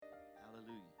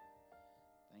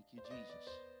you,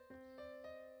 Jesus.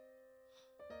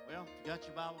 Well, if you got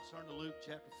your Bible, turn to Luke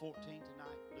chapter 14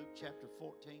 tonight. Luke chapter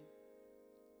 14.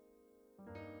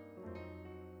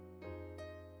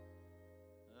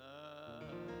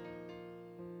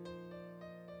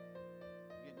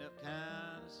 Getting up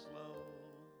kind of slow.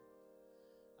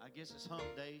 I guess it's hump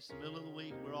day. It's the middle of the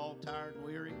week. We're all tired and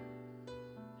weary.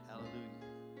 Hallelujah.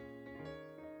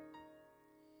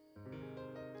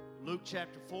 Luke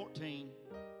chapter 14,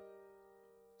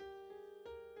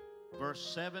 verse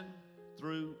 7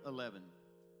 through 11.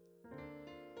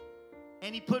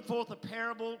 And he put forth a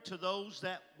parable to those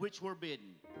that which were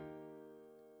bidden.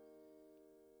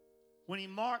 When he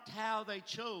marked how they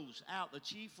chose out the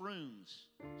chief rooms,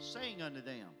 saying unto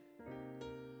them,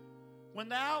 When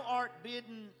thou art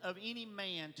bidden of any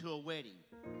man to a wedding,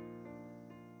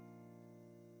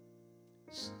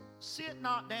 sit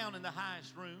not down in the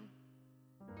highest room,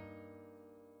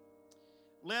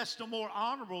 lest a more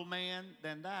honorable man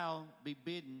than thou be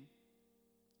bidden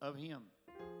of him.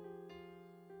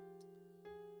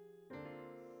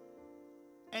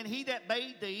 And he that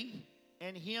bade thee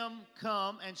and him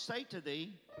come and say to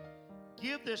thee,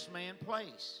 Give this man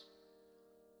place,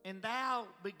 and thou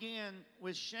begin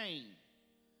with shame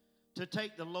to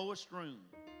take the lowest room.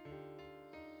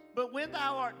 But when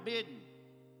thou art bidden,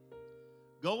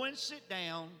 go and sit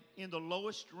down in the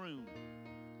lowest room,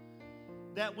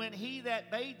 that when he that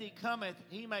bade thee cometh,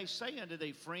 he may say unto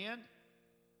thee, Friend,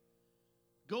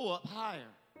 go up higher.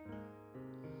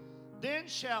 Then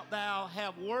shalt thou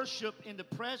have worship in the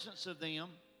presence of them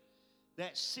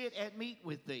that sit at meat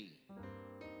with thee.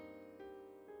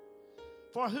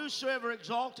 For whosoever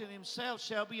exalteth himself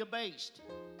shall be abased,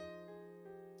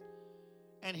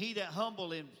 and he that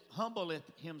humbleth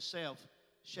himself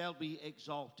shall be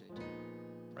exalted.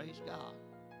 Praise God.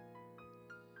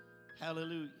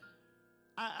 Hallelujah.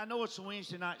 I know it's a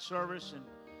Wednesday night service, and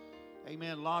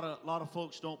amen, a lot of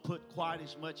folks don't put quite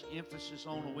as much emphasis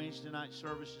on a Wednesday night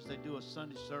service as they do a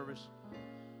Sunday service.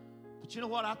 But you know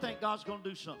what? I think God's going to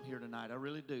do something here tonight. I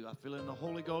really do. I feel it in the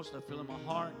Holy Ghost. I feel it in my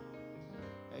heart.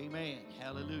 Amen.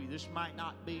 Hallelujah. This might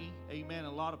not be, amen,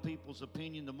 a lot of people's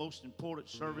opinion, the most important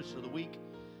service of the week.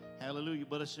 Hallelujah.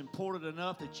 But it's important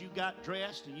enough that you got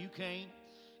dressed and you came.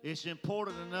 It's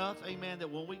important enough, amen, that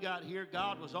when we got here,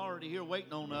 God was already here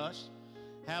waiting on us.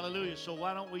 Hallelujah. So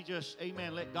why don't we just,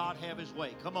 amen, let God have his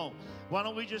way. Come on. Why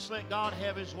don't we just let God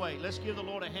have his way? Let's give the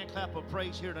Lord a hand clap of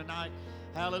praise here tonight.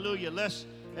 Hallelujah. Let's,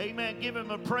 amen, give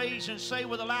him a praise and say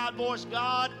with a loud voice,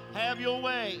 God, have your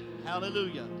way.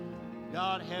 Hallelujah.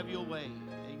 God, have your way.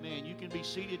 Amen. You can be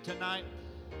seated tonight.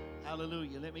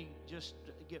 Hallelujah. Let me just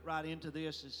get right into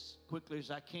this as quickly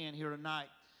as I can here tonight.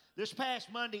 This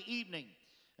past Monday evening,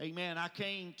 amen, I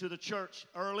came to the church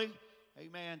early,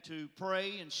 amen, to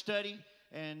pray and study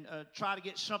and try to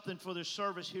get something for this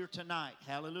service here tonight.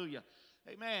 Hallelujah.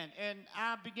 Amen. And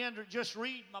I began to just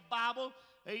read my Bible.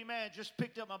 Amen. Just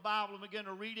picked up my Bible and began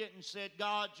to read it and said,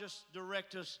 God, just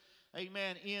direct us,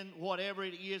 amen, in whatever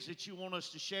it is that you want us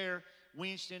to share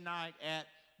Wednesday night at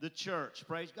the church.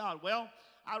 Praise God. Well,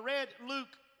 I read Luke,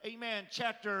 amen,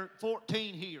 chapter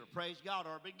 14 here. Praise God.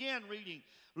 Or began reading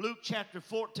Luke chapter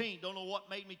 14. Don't know what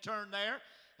made me turn there.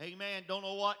 Amen. Don't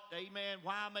know what, amen,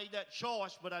 why I made that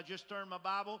choice, but I just turned my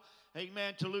Bible,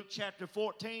 amen, to Luke chapter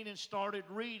 14 and started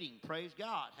reading. Praise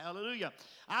God. Hallelujah.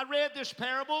 I read this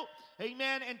parable,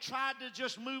 amen, and tried to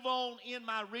just move on in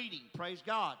my reading. Praise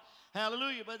God.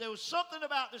 Hallelujah. But there was something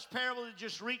about this parable that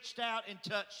just reached out and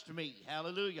touched me.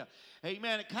 Hallelujah.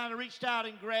 Amen. It kind of reached out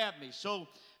and grabbed me. So,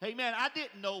 amen, I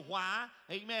didn't know why,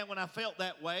 amen, when I felt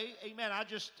that way. Amen. I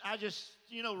just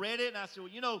read it, and I said,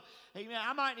 well, amen,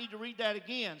 I might need to read that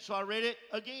again. So I read it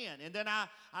again, and then I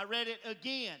read it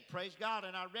again. Praise God.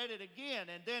 And I read it again.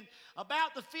 And then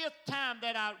about the fifth time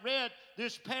that I read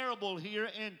this parable here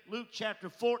in Luke chapter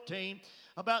 14,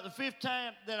 about the fifth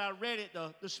time that I read it,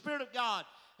 the Spirit of God,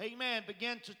 amen,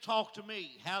 began to talk to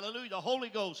me. Hallelujah. The Holy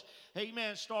Ghost,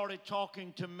 amen, started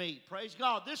talking to me. Praise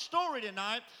God. This story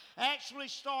tonight actually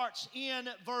starts in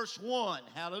verse 1.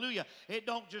 Hallelujah. It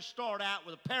don't just start out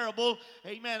with a parable.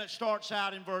 Amen. It starts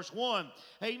out in verse 1.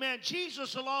 Amen.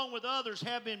 Jesus, along with others,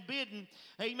 have been bidden,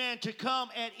 amen, to come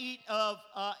and eat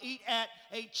at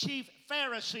a chief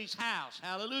Pharisee's house.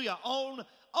 Hallelujah. On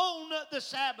the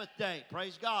Sabbath day.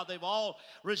 Praise God. They've all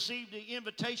received the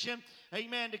invitation,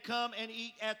 amen, to come and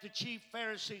eat at the chief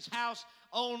Pharisee's house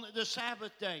on the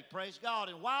Sabbath day. Praise God.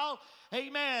 And while,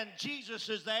 amen, Jesus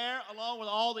is there along with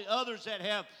all the others that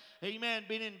have, amen,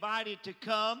 been invited to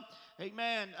come,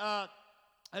 amen,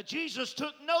 Jesus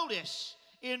took notice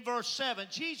in verse 7.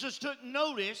 Jesus took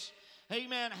notice,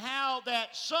 amen, how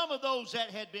that some of those that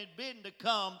had been bidden to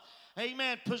come,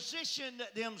 amen, positioned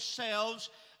themselves,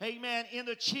 amen, in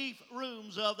the chief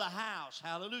rooms of the house.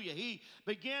 Hallelujah. He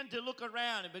began to look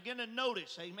around and began to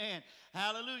notice, amen,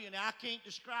 hallelujah. Now, I can't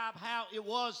describe how it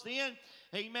was then,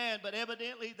 amen, but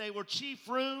evidently they were chief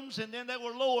rooms and then they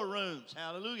were lower rooms.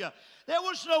 Hallelujah. There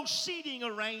was no seating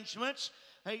arrangements,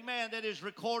 amen, that is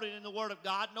recorded in the Word of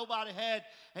God. Nobody had,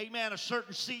 amen, a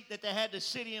certain seat that they had to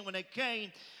sit in when they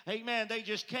came. Amen. They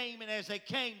just came, and as they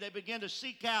came, they began to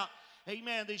seek out,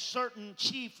 amen, these certain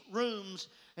chief rooms,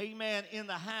 amen, in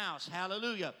the house.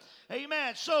 Hallelujah.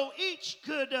 Amen. So each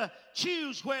could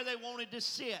choose where they wanted to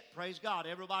sit. Praise God.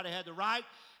 Everybody had the right.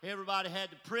 Everybody had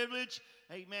the privilege,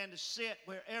 amen, to sit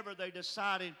wherever they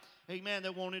decided, amen, they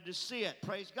wanted to sit.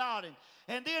 Praise God.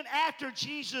 And then after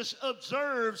Jesus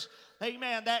observes,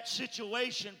 amen, that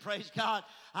situation, praise God,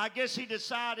 I guess he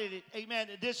decided, amen,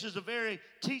 that this is a very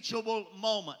teachable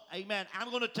moment. Amen. I'm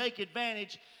going to take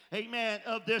advantage, amen,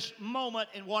 of this moment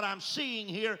and what I'm seeing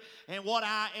here and what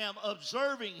I am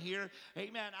observing here.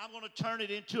 Amen. I'm going to turn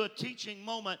it into a teaching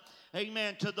moment,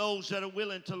 amen, to those that are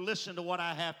willing to listen to what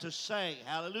I have to say.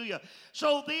 Hallelujah.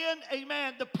 So then,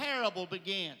 amen, the parable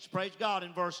begins. Praise God,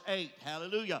 in verse 8.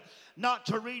 Hallelujah. Not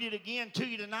to read it again to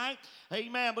you tonight,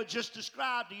 amen, but just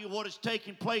describe to you what is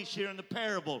taking place here in the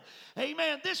parable.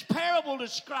 Amen. This parable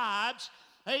describes,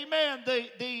 amen, the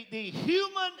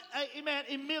human, amen,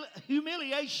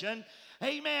 humiliation,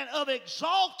 amen, of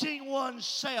exalting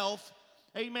oneself,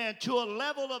 amen, to a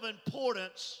level of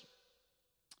importance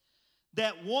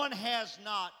that one has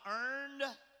not earned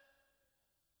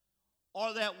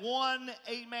or that one,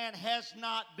 amen, has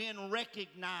not been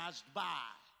recognized by.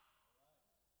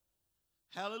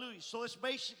 Hallelujah. So it's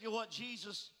basically what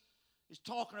Jesus is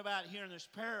talking about here in this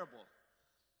parable.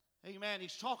 Amen.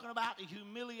 He's talking about the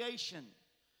humiliation,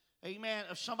 amen,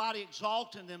 of somebody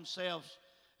exalting themselves,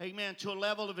 amen, to a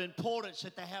level of importance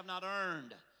that they have not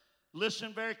earned.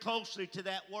 Listen very closely to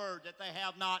that word, that they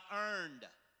have not earned.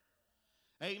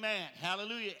 Amen.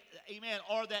 Hallelujah. Amen.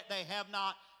 Or that they have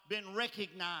not been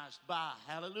recognized by.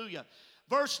 Hallelujah.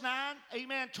 Verse 9,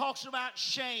 amen, talks about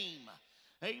shame.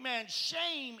 Amen.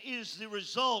 Shame is the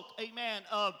result, amen,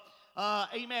 of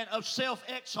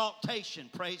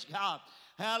self-exaltation. Praise God.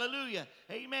 Hallelujah.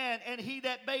 Amen. And he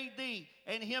that bade thee,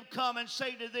 and him come and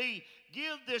say to thee,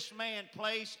 give this man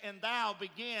place, and thou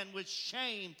begin with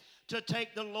shame to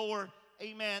take the lower,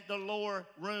 amen, the lower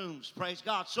rooms. Praise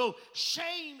God. So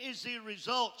shame is the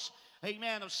results,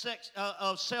 amen,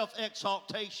 of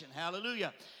self-exaltation.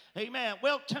 Hallelujah. Amen.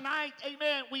 Well, tonight,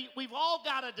 amen, we've all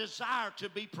got a desire to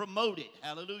be promoted.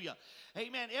 Hallelujah.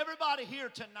 Amen. Everybody here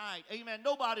tonight, amen,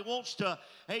 nobody wants to,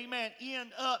 amen,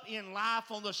 end up in life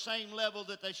on the same level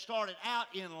that they started out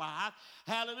in life.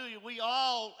 Hallelujah. We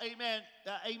all, amen,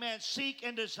 seek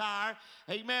and desire,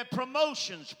 amen,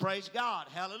 promotions. Praise God.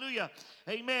 Hallelujah.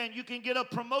 Amen. You can get a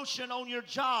promotion on your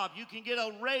job. You can get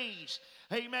a raise.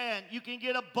 Amen. You can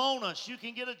get a bonus. You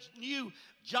can get a new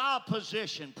job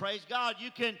position. Praise God.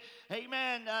 You can,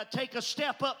 amen, take a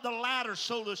step up the ladder,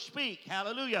 so to speak.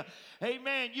 Hallelujah.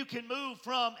 Amen. You can move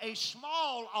from a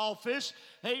small office,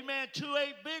 amen, to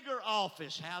a bigger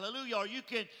office. Hallelujah. Or you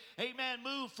can, amen,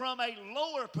 move from a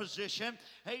lower position,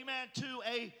 amen, to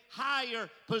a higher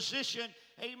position,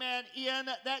 amen, in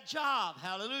that job.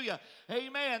 Hallelujah.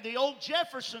 Amen. The old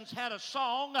Jeffersons had a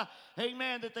song,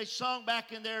 amen, that they sung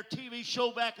back in their TV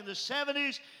show back in the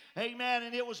 70s. Amen.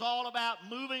 And it was all about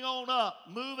moving on up,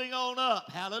 moving on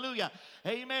up. Hallelujah.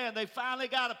 Amen. They finally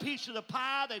got a piece of the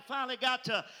pie. They finally got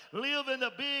to live in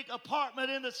the big apartment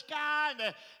in the sky.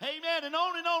 And amen. And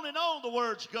on and on and on the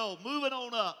words go. Moving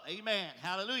on up. Amen.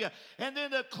 Hallelujah. And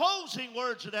then the closing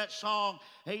words of that song.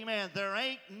 Amen. There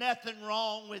ain't nothing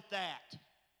wrong with that.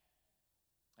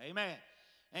 Amen.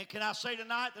 And can I say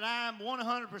tonight that I am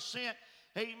 100%,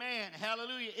 amen,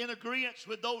 hallelujah, in agreement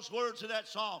with those words of that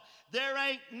song. There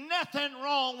ain't nothing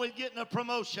wrong with getting a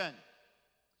promotion.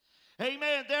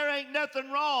 Amen. There ain't nothing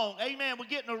wrong, amen, with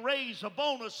getting a raise, a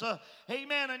bonus,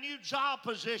 amen, a new job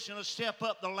position, a step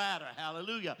up the ladder.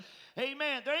 Hallelujah.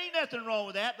 Amen. There ain't nothing wrong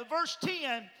with that. But verse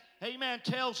 10, amen,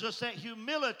 tells us that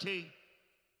humility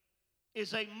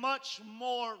is a much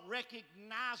more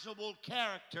recognizable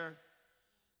character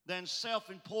than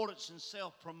self-importance and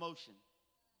self-promotion.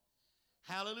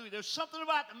 Hallelujah. There's something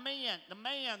about the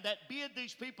man that bid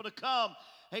these people to come,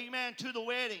 amen, to the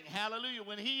wedding. Hallelujah.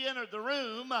 When he entered the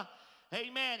room,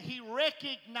 amen, he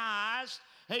recognized,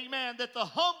 amen, that the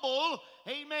humble,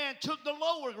 amen, took the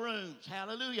lower rooms.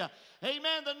 Hallelujah.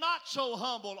 Amen. The not so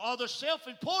humble or the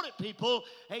self-important people,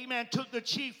 amen, took the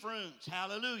chief rooms.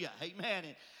 Hallelujah. Amen.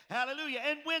 And hallelujah.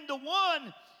 And when the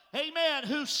one, amen,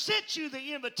 who sent you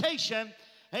the invitation,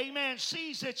 amen,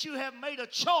 sees that you have made a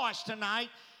choice tonight,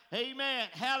 Amen.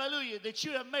 Hallelujah. That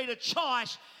you have made a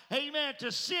choice, amen,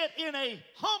 to sit in a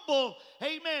humble,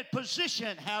 amen,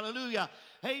 position. Hallelujah.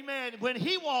 Amen. When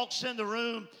he walks in the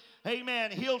room,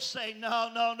 amen, he'll say,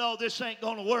 no, this ain't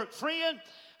going to work. Friend,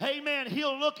 amen,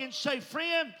 he'll look and say,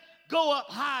 friend, go up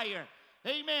higher.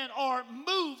 Amen. Or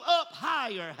move up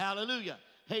higher. Hallelujah.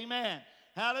 Amen.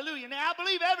 Hallelujah. Now, I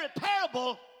believe every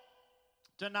parable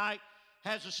tonight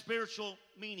has a spiritual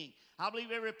meaning. I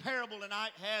believe every parable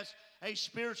tonight has a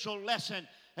spiritual lesson,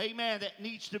 amen, that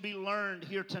needs to be learned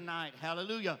here tonight.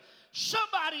 Hallelujah.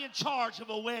 Somebody in charge of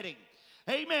a wedding.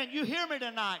 Amen. You hear me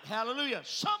tonight. Hallelujah.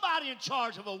 Somebody in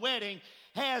charge of a wedding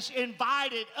has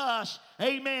invited us,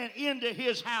 amen, into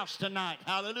his house tonight.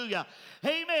 Hallelujah.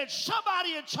 Amen.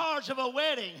 Somebody in charge of a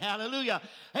wedding, hallelujah,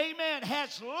 amen,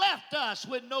 has left us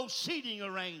with no seating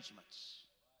arrangements.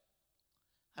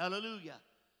 Hallelujah.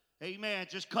 Amen.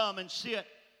 Just come and sit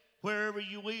wherever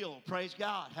you will. Praise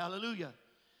God. Hallelujah.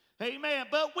 Amen.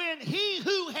 But when he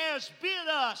who has bid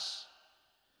us,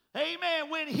 amen,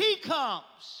 when he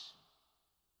comes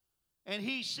and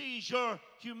he sees your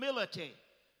humility,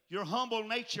 your humble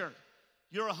nature,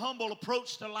 your humble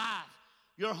approach to life,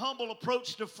 your humble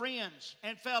approach to friends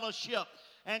and fellowship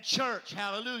and church,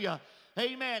 hallelujah,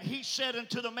 amen, he said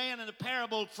unto the man in the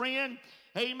parable, friend,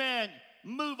 amen,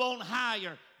 move on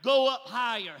higher, go up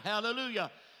higher,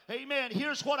 hallelujah. Amen.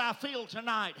 Here's what I feel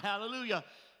tonight. Hallelujah.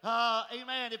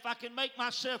 Amen. If I can make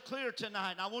myself clear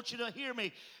tonight, I want you to hear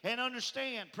me and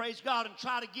understand, praise God, and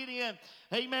try to get in,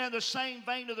 amen, the same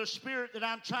vein of the Spirit that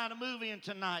I'm trying to move in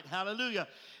tonight. Hallelujah.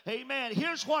 Amen.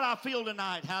 Here's what I feel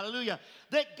tonight. Hallelujah.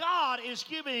 That God is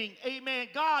giving, amen,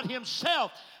 God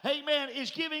himself, amen, is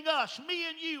giving us, me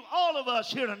and you, all of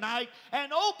us here tonight,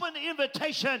 an open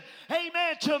invitation,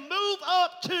 amen, to move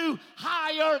up to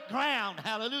higher ground.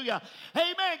 Hallelujah.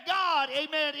 Amen. God,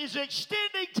 amen, is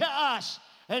extending to us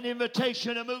an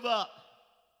invitation to move up,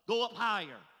 go up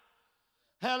higher.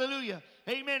 Hallelujah.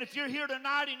 Amen. If you're here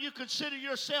tonight and you consider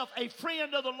yourself a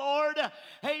friend of the Lord,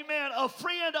 amen, a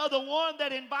friend of the one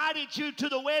that invited you to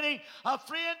the wedding, a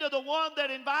friend of the one that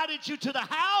invited you to the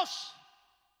house,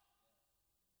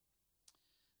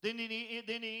 then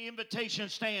the invitation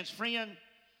stands, friend,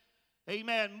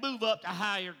 amen, move up to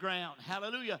higher ground.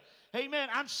 Hallelujah. Amen.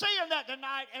 I'm saying that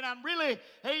tonight, and I'm really,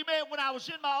 amen, when I was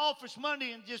in my office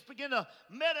Monday and just began to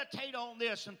meditate on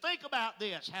this and think about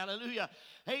this, hallelujah,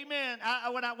 amen,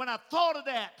 when I thought of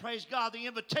that, praise God, the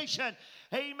invitation,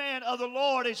 amen, of the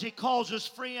Lord as he calls us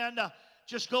friend,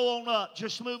 just go on up,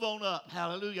 just move on up,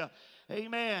 hallelujah,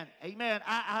 amen, amen.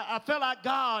 I felt like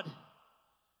God,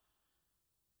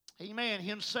 amen,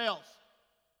 himself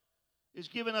is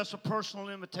giving us a personal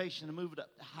invitation to move it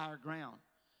up to higher ground.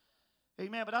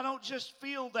 Amen. But I don't just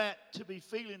feel that to be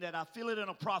feeling that. I feel it in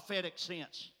a prophetic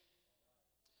sense.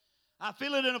 I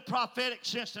feel it in a prophetic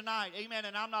sense tonight. Amen.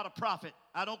 And I'm not a prophet.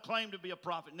 I don't claim to be a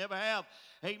prophet. Never have,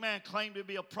 amen, claimed to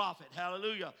be a prophet.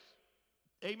 Hallelujah.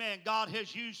 Amen. God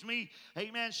has used me,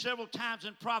 amen, several times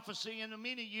in prophecy in the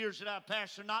many years that I've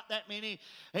pastored. Not that many,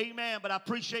 amen, but I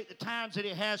appreciate the times that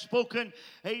he has spoken,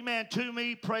 amen, to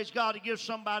me. Praise God, to give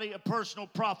somebody a personal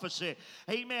prophecy.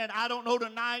 Amen. I don't know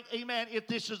tonight, amen, if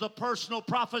this is a personal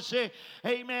prophecy,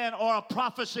 amen, or a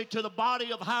prophecy to the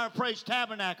body of Higher Praise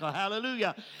Tabernacle.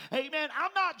 Hallelujah. Amen.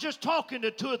 I'm not just talking to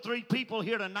 2 or 3 people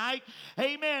here tonight.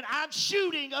 Amen. I'm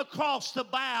shooting across the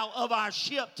bow of our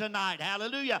ship tonight.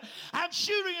 Hallelujah. I'm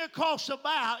shooting across the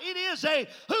bow. It is a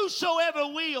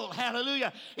whosoever will.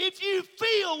 Hallelujah. If you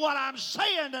feel what I'm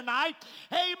saying tonight,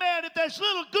 amen, if there's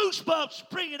little goosebumps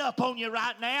springing up on you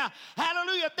right now,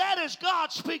 hallelujah, that is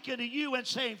God speaking to you and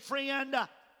saying, friend,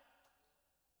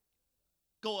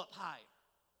 go up higher.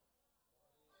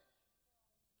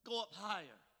 Go up higher.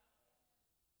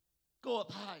 Go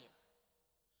up higher.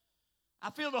 I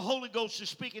feel the Holy Ghost is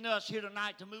speaking to us here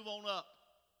tonight to move on up.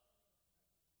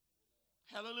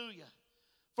 Hallelujah.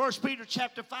 1 Peter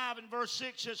chapter 5 and verse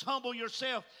 6 says, humble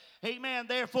yourself, amen,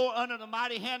 therefore under the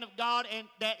mighty hand of God, and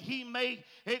that he may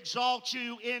exalt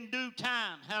you in due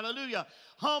time. Hallelujah.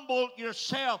 Humble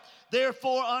yourself,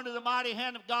 therefore under the mighty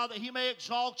hand of God, that he may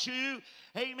exalt you,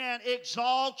 amen,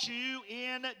 exalt you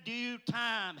in due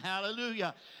time.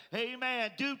 Hallelujah.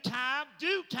 Amen. Due time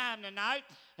tonight.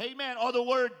 Amen. Or the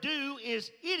word do is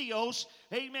idios.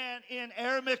 Amen. In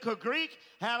Aramaic or Greek.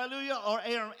 Hallelujah. Or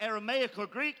Aramaic or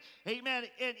Greek. Amen.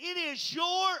 And it is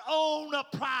your own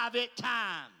private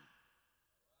time.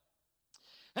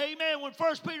 Amen. When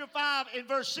 1 Peter 5 and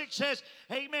verse 6 says,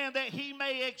 amen, that he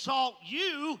may exalt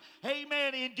you,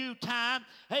 amen, in due time.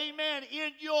 Amen.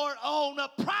 In your own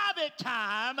private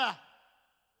time,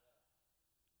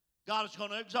 God is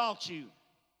going to exalt you.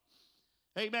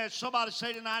 Amen. Somebody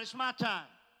say tonight, it's my time.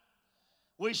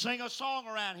 We sing a song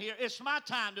around here. It's my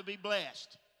time to be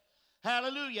blessed.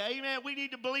 Hallelujah. Amen. We need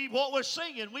to believe what we're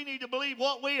singing. We need to believe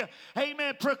what we're,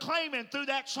 amen, proclaiming through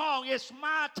that song. It's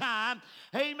my time,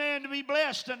 amen, to be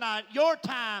blessed tonight. Your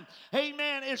time,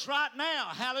 amen, is right now.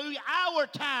 Hallelujah. Our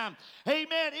time,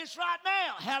 amen, is right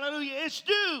now. Hallelujah. It's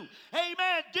due,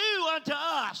 amen, due unto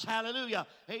us. Hallelujah.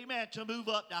 Amen, to move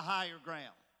up to higher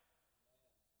ground.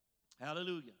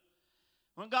 Hallelujah.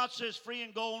 When God says free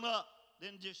and go on up,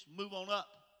 then just move on up.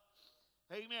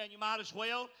 Amen. You might as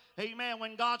well, amen,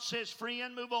 when God says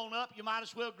friend, move on up, you might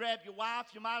as well grab your wife,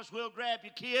 you might as well grab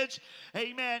your kids,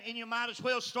 amen, and you might as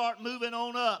well start moving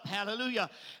on up. Hallelujah.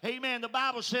 Amen. The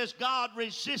Bible says God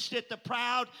resisteth the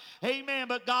proud, amen,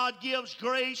 but God gives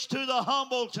grace to the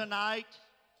humble tonight.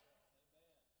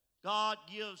 God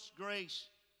gives grace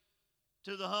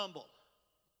to the humble.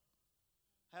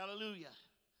 Hallelujah.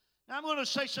 Now I'm going to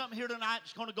say something here tonight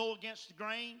that's going to go against the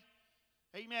grain,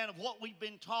 amen, of what we've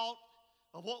been taught,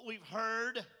 of what we've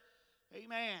heard.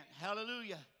 Amen.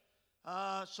 Hallelujah.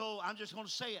 So I'm just going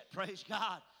to say it. Praise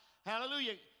God.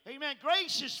 Hallelujah. Amen.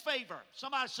 Grace is favor.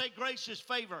 Somebody say grace is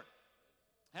favor.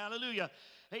 Hallelujah.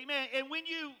 Amen. And when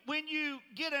you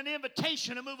get an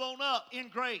invitation to move on up in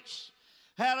grace,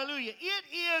 hallelujah, it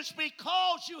is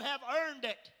because you have earned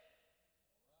it.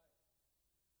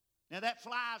 Now that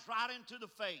flies right into the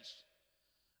face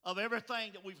of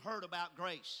everything that we've heard about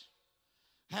grace.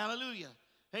 Hallelujah.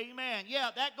 Amen. Yeah,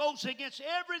 that goes against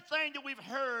everything that we've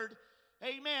heard,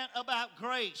 amen, about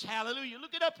grace. Hallelujah.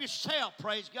 Look it up yourself.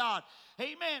 Praise God.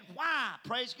 Amen. Why?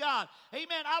 Praise God.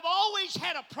 Amen. I've always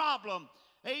had a problem,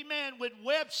 amen, with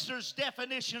Webster's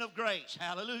definition of grace.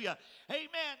 Hallelujah.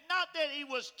 Amen. Not that he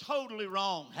was totally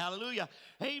wrong. Hallelujah.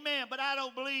 Amen. But I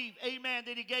don't believe, amen,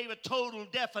 that he gave a total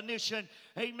definition,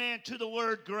 amen, to the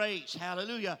word grace.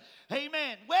 Hallelujah.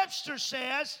 Amen. Webster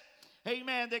says,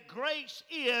 amen, that grace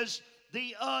is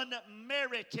the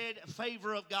unmerited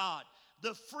favor of God,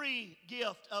 the free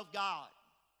gift of God.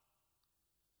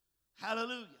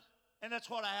 Hallelujah. And that's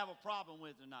what I have a problem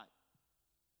with tonight.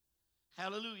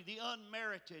 Hallelujah. The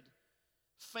unmerited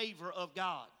favor of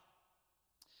God.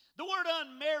 The word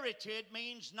unmerited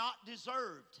means not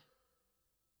deserved.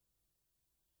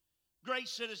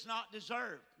 Grace that is not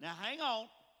deserved. Now hang on.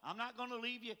 I'm not going to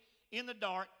leave you in the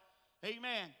dark.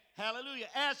 Amen. Hallelujah.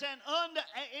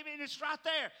 It's right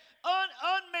there.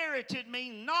 Unmerited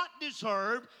means not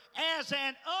deserved, as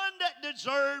an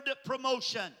undeserved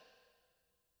promotion.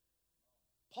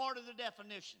 Part of the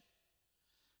definition.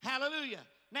 Hallelujah.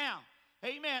 Now,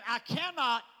 amen, I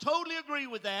cannot totally agree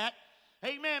with that.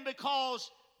 Amen, because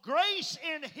grace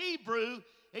in Hebrew,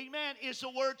 amen, is the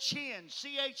word chen,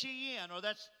 C-H-E-N, or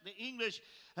that's the English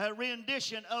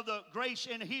rendition of the grace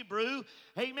in Hebrew.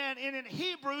 Amen. And in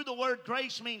Hebrew, the word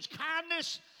grace means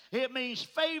kindness, it means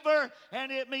favor,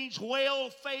 and it means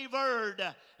well-favored.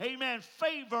 Amen.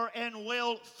 Favor and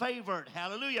well-favored.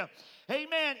 Hallelujah.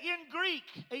 Amen. In Greek,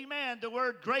 amen, the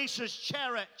word grace is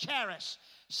charis,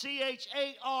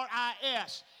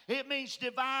 C-H-A-R-I-S. It means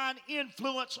divine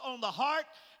influence on the heart,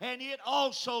 and it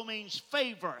also means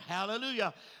favor.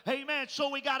 Hallelujah. Amen. So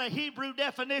we got a Hebrew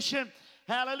definition,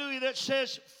 hallelujah, that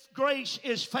says grace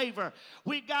is favor.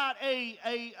 We got a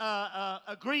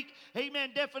Greek,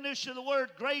 amen, definition of the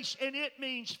word grace, and it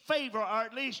means favor, or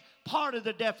at least part of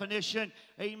the definition,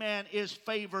 amen, is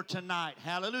favor tonight.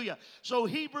 Hallelujah. So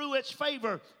Hebrew, it's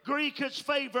favor. Greek, it's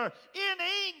favor. In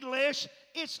English,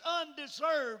 it's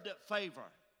undeserved favor.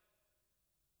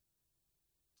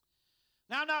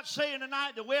 Now, I'm not saying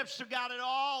tonight that Webster got it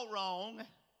all wrong.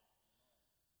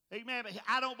 Amen. But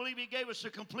I don't believe he gave us a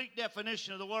complete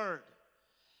definition of the word.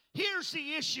 Here's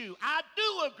the issue. I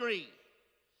do agree,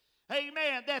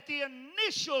 amen, that the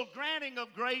initial granting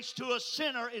of grace to a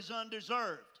sinner is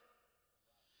undeserved.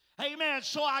 Amen.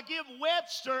 So I give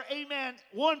Webster, amen,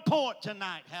 1 point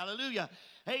tonight. Hallelujah.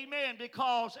 Amen.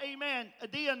 Because, amen,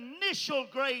 the initial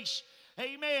grace,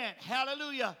 amen,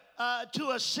 hallelujah, to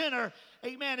a sinner,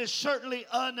 amen, is certainly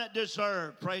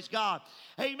undeserved. Praise God.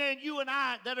 Amen. You and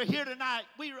I that are here tonight,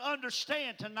 we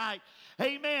understand tonight,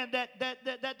 amen,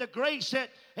 that the grace that,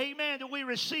 amen, that we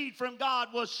received from God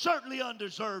was certainly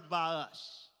undeserved by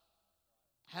us.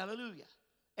 Hallelujah.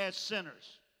 As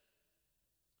sinners.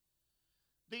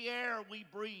 The air we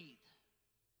breathe.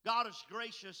 God is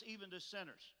gracious even to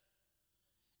sinners.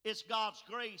 It's God's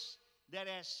grace that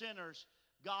as sinners,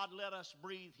 God let us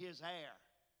breathe His air.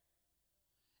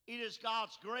 It is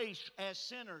God's grace as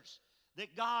sinners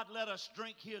that God let us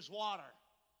drink His water.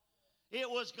 It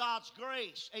was God's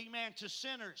grace, amen, to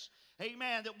sinners,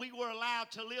 amen, that we were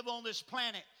allowed to live on this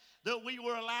planet, that we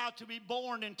were allowed to be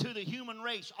born into the human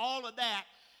race. All of that,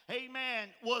 amen,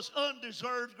 was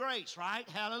undeserved grace, right?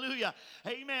 Hallelujah.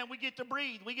 Amen. We get to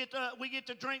breathe. We get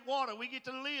to drink water. We get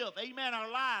to live, amen,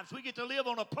 our lives. We get to live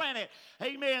on a planet,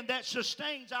 amen, that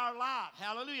sustains our life.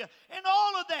 Hallelujah. And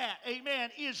all of that,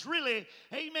 amen, is really,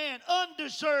 amen,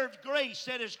 undeserved grace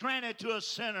that is granted to a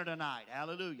sinner tonight.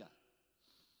 Hallelujah.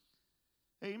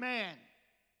 Amen.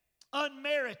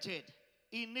 Unmerited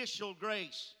initial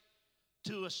grace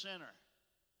to a sinner.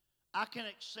 I can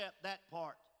accept that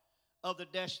part of the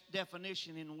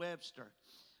definition in Webster.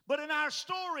 But in our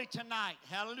story tonight,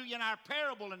 hallelujah, in our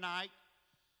parable tonight,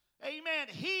 amen,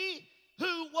 he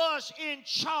who was in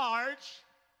charge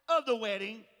of the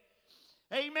wedding,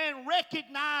 amen,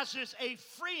 recognizes a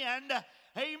friend,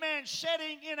 amen,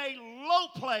 sitting in a low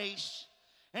place,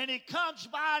 and he comes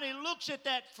by and he looks at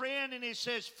that friend and he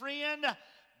says, friend,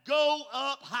 go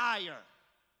up higher.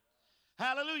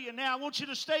 Hallelujah. Now, I want you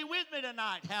to stay with me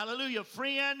tonight. Hallelujah.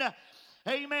 Friend,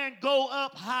 amen, go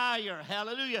up higher.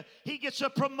 Hallelujah. He gets a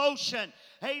promotion.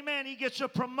 Amen. He gets a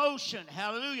promotion.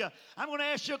 Hallelujah. I'm going to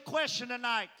ask you a question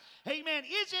tonight. Amen.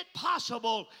 Is it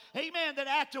possible, amen, that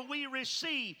after we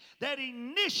receive that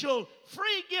initial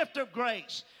free gift of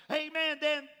grace, amen,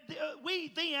 then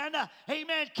we then,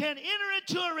 amen, can enter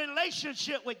into a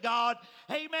relationship with God,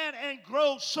 amen, and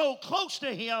grow so close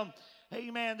to Him,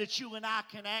 amen, that you and I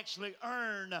can actually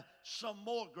earn some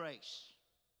more grace?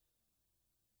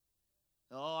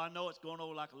 Oh, I know it's going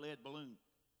over like a lead balloon.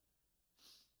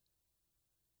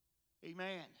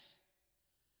 Amen.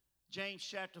 James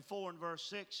chapter 4 and verse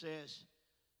 6 says,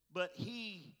 but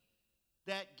he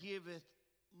that giveth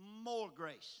more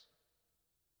grace.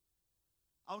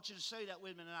 I want you to say that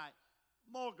with me tonight.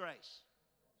 More grace.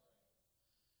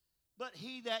 But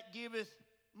he that giveth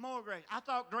more grace. I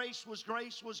thought grace was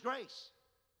grace was grace.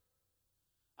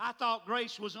 I thought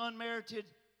grace was unmerited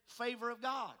favor of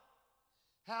God.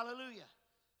 Hallelujah.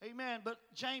 Amen. But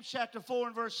James chapter 4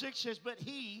 and verse 6 says, but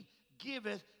he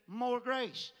giveth more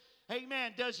grace.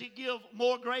 Amen. Does he give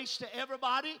more grace to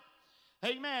everybody?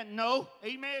 Amen. No.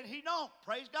 Amen. He don't.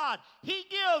 Praise God. He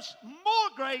gives more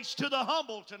grace to the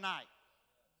humble tonight.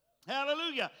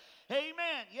 Hallelujah.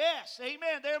 Amen. Yes.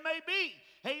 Amen. There may be,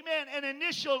 amen, an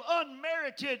initial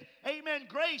unmerited, amen,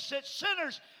 grace that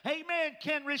sinners, amen,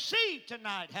 can receive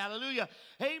tonight. Hallelujah.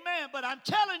 Amen. But I'm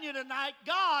telling you tonight,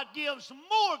 God gives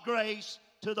more grace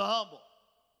to the humble.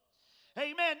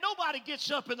 Amen. Nobody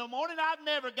gets up in the morning. I've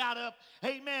never got up,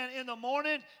 amen, in the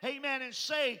morning, amen, and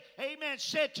said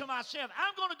to myself,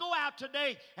 I'm going to go out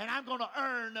today and I'm going to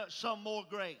earn some more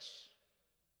grace.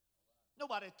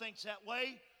 Nobody thinks that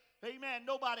way. Amen.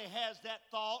 Nobody has that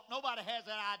thought. Nobody has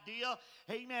that idea.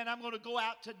 Amen. I'm going to go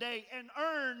out today and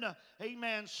earn,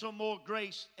 amen, some more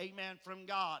grace, amen, from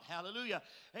God. Hallelujah.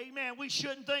 Amen. We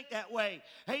shouldn't think that way.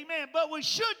 Amen. But we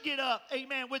should get up,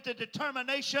 amen, with the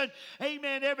determination,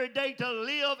 amen, every day to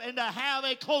live and to have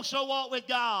a closer walk with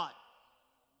God.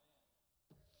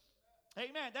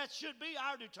 Amen. That should be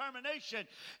our determination.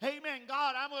 Amen.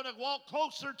 God, I'm going to walk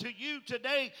closer to you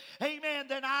today, amen,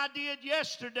 than I did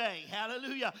yesterday.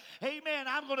 Hallelujah. Amen.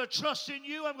 I'm going to trust in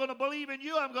you. I'm going to believe in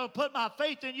you. I'm going to put my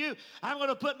faith in you. I'm going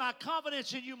to put my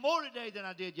confidence in you more today than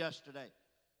I did yesterday.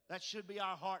 That should be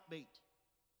our heartbeat.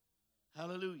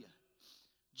 Hallelujah.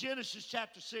 Genesis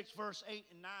chapter 6, verse 8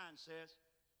 and 9 says,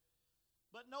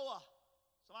 but Noah,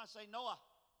 somebody say Noah.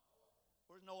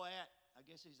 Where's Noah at? I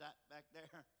guess he's back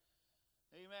there.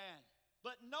 Amen.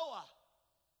 But Noah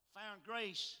found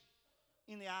grace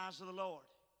in the eyes of the Lord.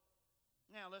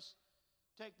 Now let's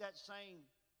take that same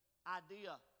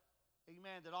idea,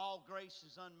 amen, that all grace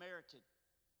is unmerited.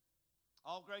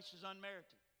 All grace is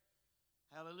unmerited.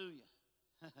 Hallelujah.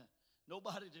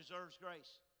 Nobody deserves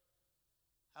grace.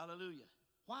 Hallelujah.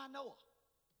 Why Noah?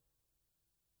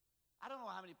 I don't know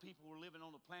how many people were living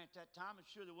on the planet at that time. I'm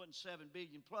sure there wasn't 7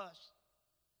 billion plus.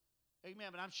 Amen,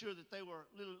 but I'm sure that they were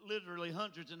literally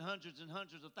hundreds and hundreds and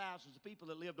hundreds of thousands of people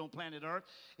that lived on planet Earth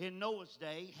in Noah's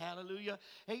day. Hallelujah.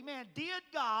 Amen. Did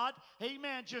God,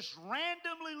 amen, just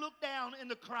randomly look down in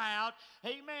the crowd,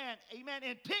 amen, amen,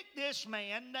 and pick this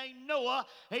man named Noah,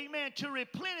 amen, to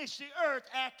replenish the earth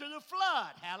after the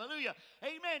flood? Hallelujah.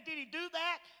 Amen. Did he do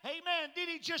that? Amen. Did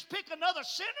he just pick another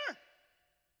sinner?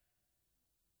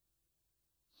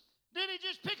 Did he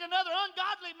just pick another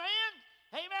ungodly man?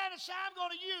 Amen. And say, I'm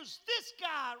going to use this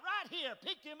guy right here.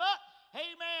 Picked him up.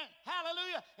 Amen.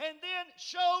 Hallelujah. And then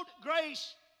showed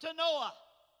grace to Noah.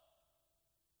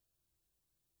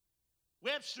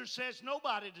 Webster says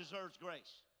nobody deserves grace.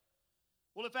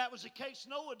 Well, if that was the case,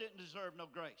 Noah didn't deserve no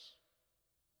grace.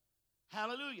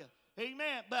 Hallelujah.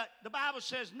 Amen. But the Bible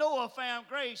says Noah found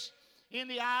grace in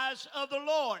the eyes of the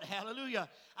Lord. Hallelujah.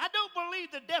 I don't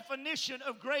believe the definition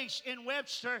of grace in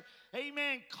Webster,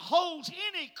 amen, holds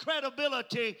any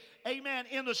credibility, amen,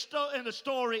 in the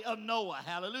story of Noah.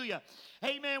 Hallelujah.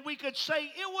 Amen. We could say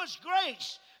it was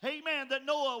grace, amen, that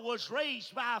Noah was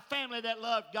raised by a family that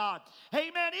loved God.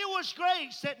 Amen. It was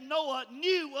grace that Noah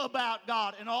knew about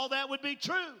God, and all that would be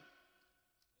true.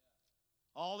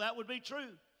 All that would be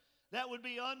true. That would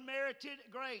be unmerited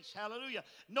grace. Hallelujah.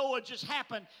 Noah just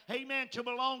happened, amen, to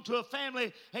belong to a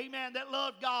family, amen, that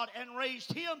loved God and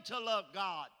raised him to love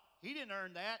God. He didn't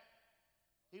earn that.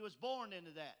 He was born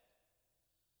into that.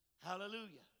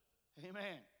 Hallelujah.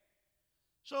 Amen.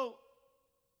 So,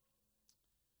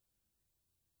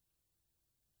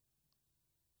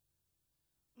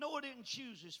 Noah didn't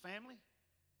choose his family.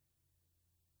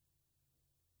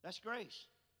 That's grace.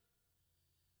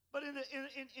 But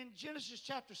in Genesis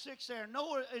chapter 6 there,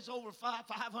 Noah is over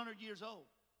 500 years old.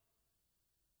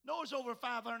 Noah's over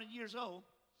 500 years old.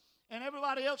 And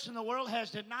everybody else in the world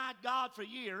has denied God for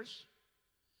years.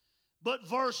 But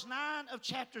verse 9 of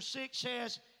chapter 6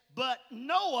 says, but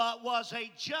Noah was a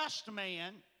just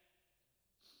man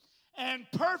and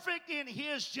perfect in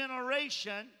his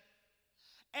generation,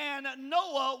 and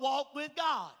Noah walked with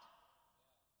God.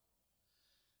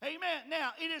 Amen.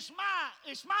 Now, it's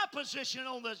my position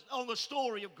on the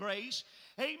story of grace,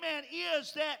 amen,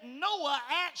 is that Noah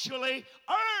actually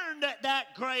earned that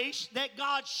grace that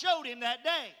God showed him that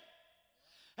day.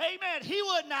 Amen. He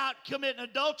wasn't out committing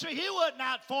adultery. He wasn't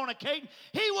out fornicating.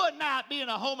 He wasn't out being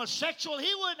a homosexual.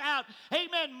 He wasn't out,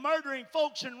 amen, murdering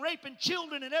folks and raping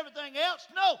children and everything else.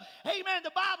 No. Amen.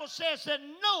 The Bible says that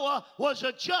Noah was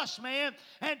a just man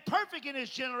and perfect in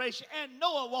his generation, and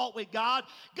Noah walked with God.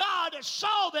 God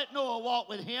saw that Noah walked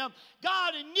with him.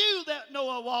 God knew that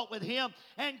Noah walked with him,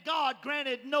 and God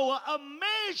granted Noah a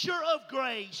measure of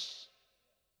grace,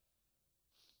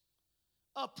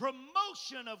 a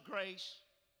promotion of grace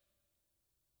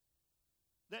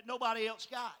that nobody else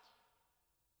got.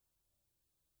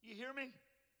 You hear me?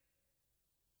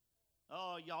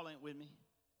 Oh, y'all ain't with me.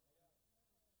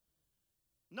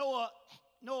 Noah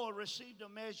received a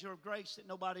measure of grace that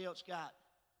nobody else got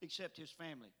except his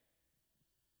family.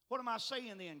 What am I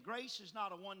saying then? Grace is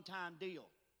not a one-time deal.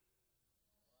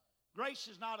 Grace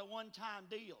is not a one-time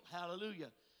deal.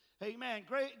 Hallelujah. Amen.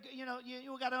 Great,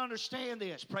 you got to understand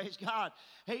this. Praise God.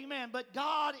 Amen. But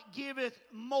God giveth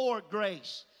more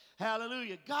grace.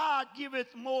 Hallelujah. God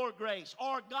giveth more grace,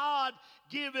 or God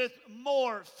giveth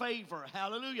more favor.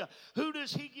 Hallelujah. Who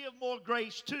does he give more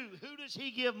grace to? Who does he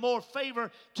give more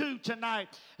favor to tonight?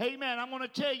 Amen. I'm going to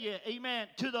tell you, amen,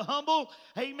 to the humble,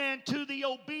 amen, to the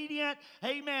obedient,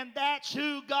 amen, that's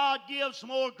who God gives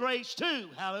more grace to.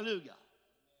 Hallelujah.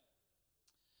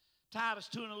 Titus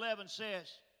 2:11 says,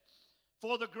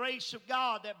 for the grace of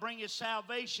God that bringeth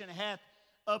salvation hath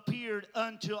appeared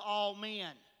unto all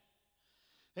men.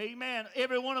 Amen.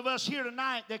 Every one of us here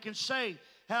tonight that can say,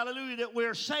 hallelujah, that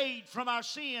we're saved from our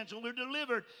sins and we're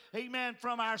delivered, amen,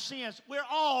 from our sins. We're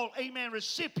all, amen,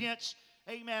 recipients,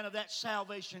 amen, of that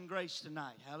salvation grace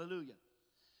tonight. Hallelujah.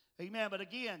 Amen. But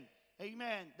again,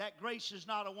 amen, that grace is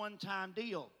not a one-time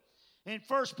deal. In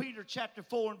 1 Peter chapter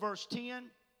 4 and verse 10,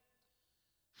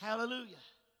 hallelujah.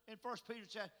 In 1 Peter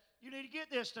chapter, you need to get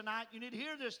this tonight. You need to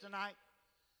hear this tonight.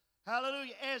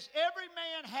 Hallelujah. As every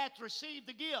man hath received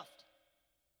the gift.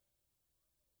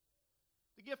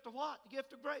 The gift of what? The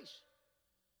gift of grace.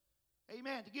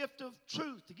 Amen. The gift of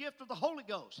truth. The gift of the Holy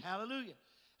Ghost. Hallelujah.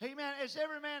 Amen. As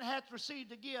every man hath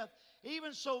received a gift,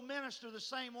 even so minister the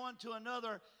same one to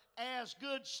another as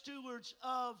good stewards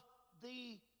of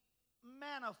the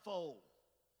manifold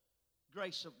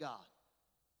grace of God.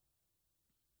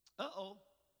 Uh-oh.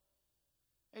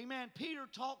 Amen. Peter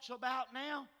talks about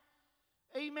now,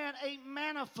 amen, a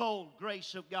manifold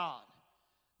grace of God.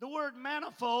 The word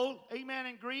manifold, amen,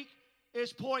 in Greek,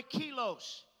 is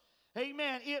poikilos.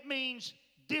 Amen. It means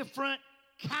different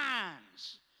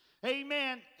kinds.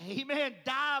 Amen. Amen.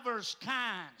 Divers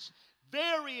kinds.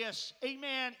 Various,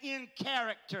 amen, in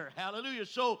character. Hallelujah.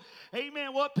 So,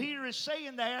 amen, what Peter is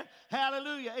saying there,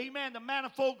 hallelujah, amen, the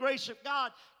manifold grace of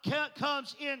God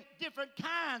comes in different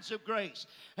kinds of grace.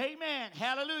 Amen.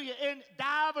 Hallelujah. In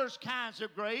divers kinds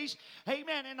of grace.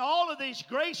 Amen. And all of these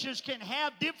graces can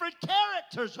have different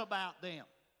characters about them.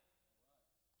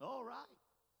 All right.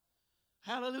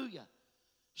 Hallelujah.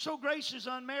 So grace is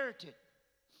unmerited.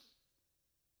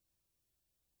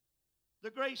 The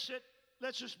grace that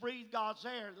lets us breathe God's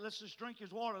air, lets us drink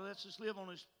His water, lets us live on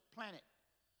His planet.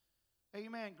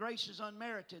 Amen. Grace is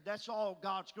unmerited. That's all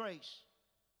God's grace.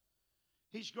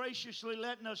 He's graciously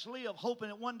letting us live, hoping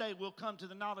that one day we'll come to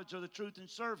the knowledge of the truth and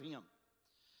serve Him.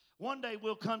 One day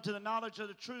we'll come to the knowledge of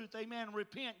the truth. Amen.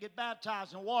 Repent, get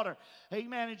baptized in water.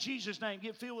 Amen. In Jesus' name,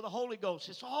 get filled with the Holy Ghost.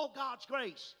 It's all God's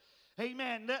grace.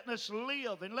 Amen. Letting us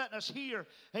live and letting us hear,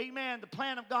 amen, the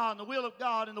plan of God and the will of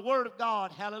God and the word of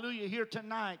God. Hallelujah. Here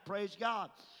tonight. Praise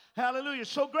God. Hallelujah.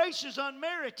 So grace is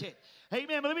unmerited.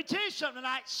 Amen. But let me tell you something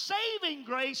tonight. Saving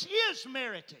grace is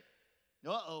merited.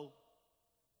 Uh-oh.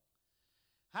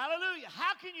 Hallelujah.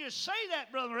 How can you say that,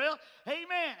 Brother Real?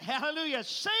 Amen. Hallelujah.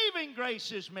 Saving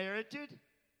grace is merited.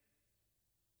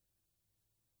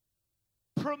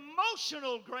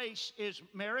 Promotional grace is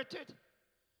merited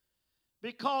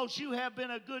because you have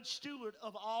been a good steward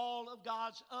of all of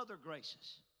God's other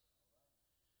graces.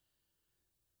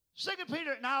 2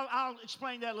 Peter, now I'll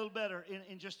explain that a little better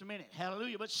in just a minute.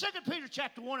 Hallelujah. But 2 Peter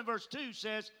chapter 1 and verse 2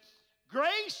 says,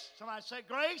 grace, somebody say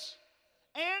grace,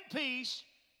 and peace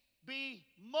be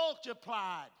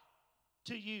multiplied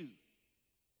to you.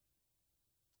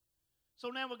 So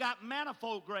now we've got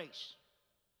manifold grace,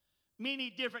 many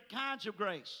different kinds of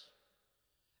grace.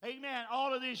 Amen.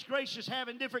 All of these graces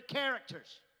having different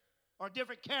characters or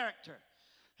different character.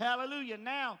 Hallelujah.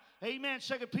 Now, amen,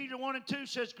 2 Peter 1 and 2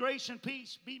 says, grace and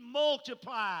peace be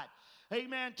multiplied,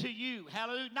 amen, to you.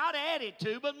 Hallelujah. Not added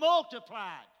to, but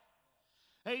multiplied.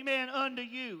 Amen, unto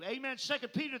you. Amen. 2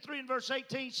 Peter 3 and verse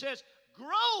 18 says,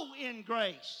 grow in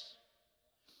grace.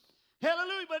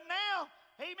 Hallelujah. But now,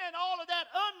 amen, all of that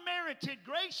unmerited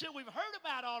grace that we've heard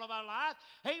about all of our life,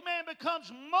 amen,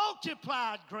 becomes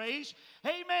multiplied grace.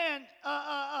 Amen.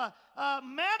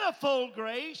 Manifold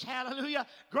grace. Hallelujah.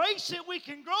 Grace that we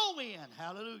can grow in.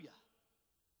 Hallelujah.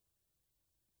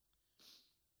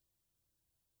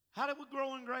 How do we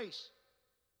grow in grace?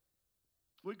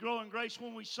 We grow in grace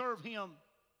when we serve Him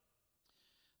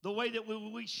the way that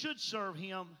we should serve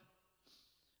Him.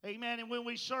 Amen. And when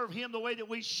we serve Him the way that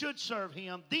we should serve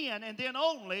Him, then and then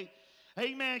only,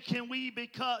 amen, can we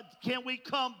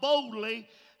come boldly,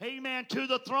 amen, to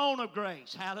the throne of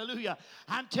grace. Hallelujah.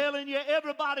 I'm telling you,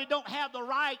 everybody don't have the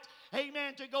right,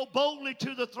 amen, to go boldly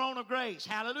to the throne of grace.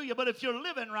 Hallelujah. But if you're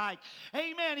living right,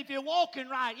 amen, if you're walking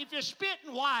right, if you're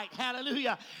spitting white,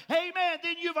 hallelujah, amen,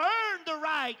 then you've earned the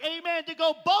right, amen, to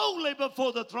go boldly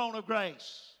before the throne of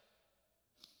grace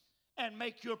and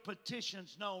make your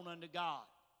petitions known unto God.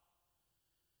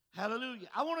 Hallelujah.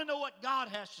 I want to know what God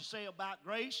has to say about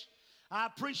grace. I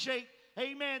appreciate,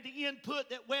 amen, the input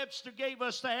that Webster gave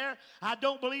us there. I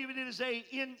don't believe it is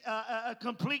a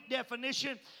complete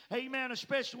definition. Amen,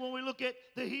 especially when we look at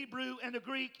the Hebrew and the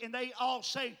Greek, and they all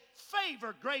say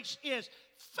favor. Grace is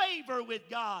favor with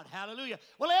God. Hallelujah.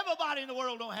 Well, everybody in the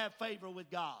world don't have favor with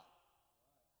God.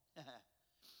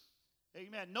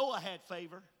 Amen. Noah had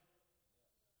favor.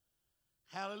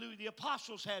 Hallelujah. The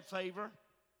apostles had favor.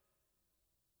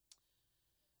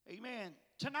 Amen.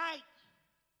 Tonight,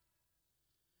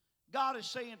 God is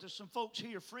saying to some folks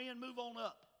here, friend, move on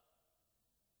up.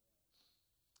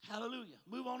 Hallelujah.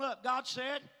 Move on up. God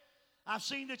said, I've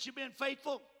seen that you've been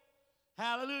faithful.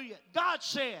 Hallelujah. God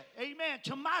said, amen,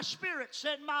 to my spirit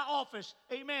set in my office,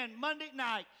 amen, Monday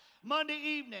night, Monday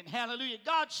evening, hallelujah.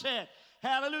 God said,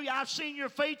 hallelujah, I've seen your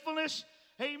faithfulness.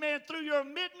 Amen. Through your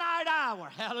midnight hour.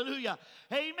 Hallelujah.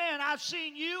 Amen. I've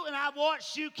seen you and I've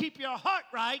watched you keep your heart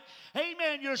right.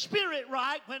 Amen. Your spirit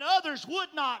right when others would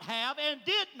not have and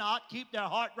did not keep their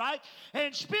heart right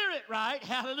and spirit right.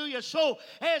 Hallelujah. So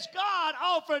as God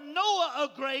offered Noah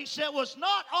a grace that was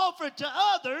not offered to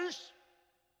others,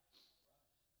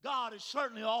 God is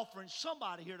certainly offering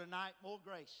somebody here tonight more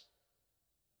grace.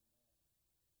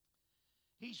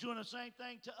 He's doing the same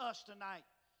thing to us tonight.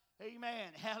 Amen.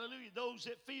 Hallelujah. Those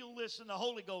that feel this in the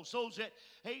Holy Ghost, those that,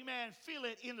 amen, feel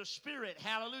it in the Spirit.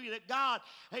 Hallelujah. That God,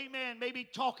 amen, may be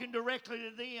talking directly to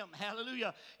them.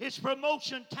 Hallelujah. It's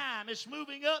promotion time. It's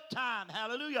moving up time.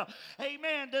 Hallelujah.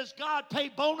 Amen. Does God pay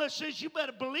bonuses? You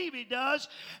better believe He does.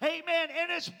 Amen.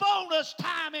 And it's bonus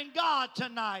time in God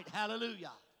tonight.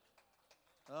 Hallelujah.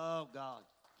 Oh, God.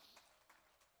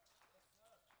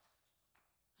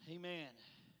 Amen.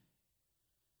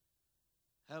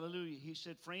 Hallelujah. He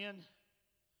said, friend,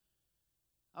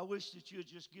 I wish that you'd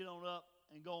just get on up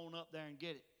and go on up there and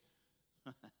get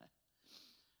it.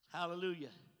 Hallelujah.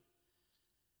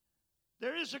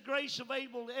 There is a grace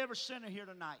available to every sinner here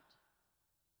tonight.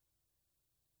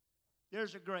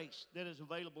 There's a grace that is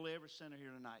available to every sinner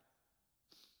here tonight.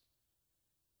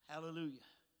 Hallelujah.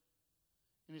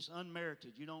 And it's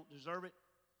unmerited. You don't deserve it.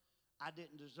 I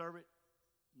didn't deserve it.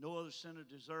 No other sinner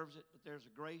deserves it, but there's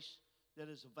a grace that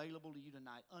is available to you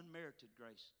tonight. Unmerited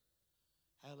grace.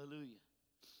 Hallelujah.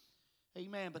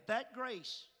 Amen. But that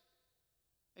grace,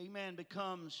 amen,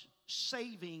 becomes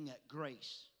saving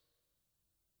grace.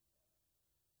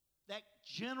 That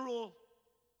general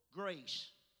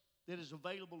grace that is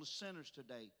available to sinners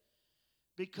today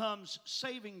becomes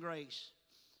saving grace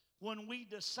when we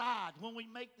decide, when we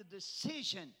make the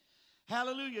decision,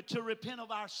 hallelujah, to repent of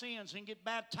our sins and get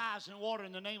baptized in water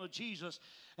in the name of Jesus,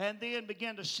 and then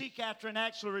begin to seek after and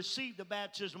actually receive the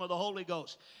baptism of the Holy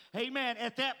Ghost. Amen.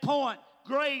 At that point,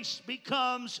 grace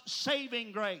becomes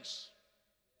saving grace.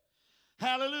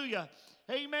 Hallelujah.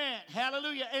 Amen.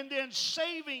 Hallelujah. And then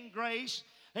saving grace,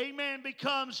 amen,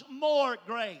 becomes more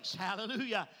grace.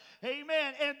 Hallelujah.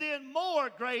 Amen. And then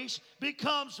more grace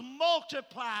becomes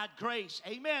multiplied grace.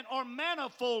 Amen. Or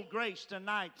manifold grace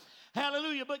tonight.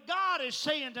 Hallelujah. But God is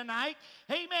saying tonight,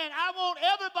 amen, I want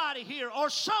everybody here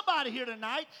or somebody here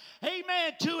tonight,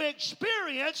 amen, to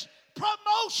experience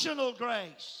promotional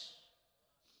grace.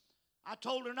 I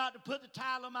told her not to put the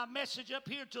title of my message up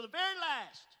here till the very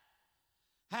last.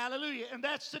 Hallelujah. And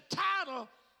that's the title,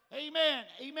 amen,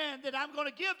 amen, that I'm going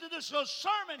to give to this little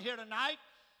sermon here tonight.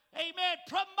 Amen.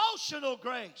 Promotional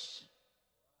grace.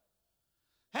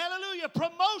 Hallelujah.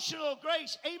 Promotional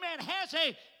grace, amen, has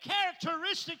a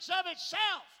characteristics of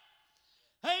itself.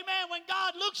 Amen. When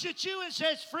God looks at you and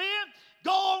says, friend,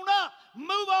 go on up,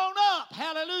 move on up.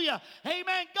 Hallelujah.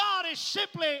 Amen. God is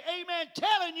simply, amen,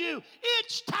 telling you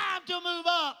it's time to move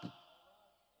up.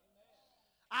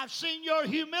 I've seen your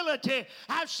humility.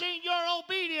 I've seen your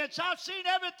obedience. I've seen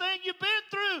everything you've been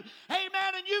through.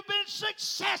 Amen. And you've been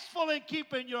successful in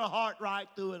keeping your heart right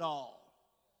through it all.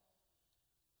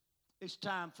 It's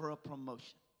time for a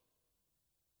promotion.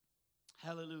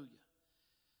 Hallelujah.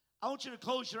 I want you to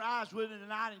close your eyes with me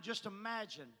tonight and just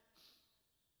imagine,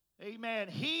 amen,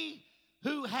 he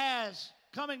who has,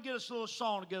 come and get us a little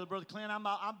song together, Brother Clint. I'm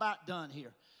about done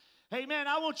here. Amen.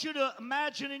 I want you to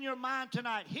imagine in your mind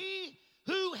tonight, he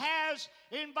who has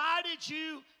invited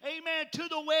you, amen, to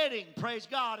the wedding, praise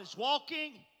God, is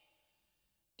walking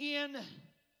in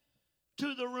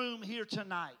to the room here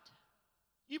tonight.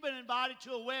 You've been invited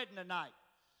to a wedding tonight.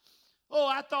 Oh,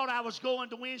 I thought I was going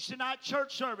to Wednesday night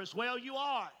church service. Well, you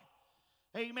are.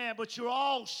 Amen. But you're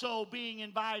also being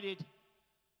invited,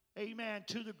 amen,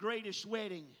 to the greatest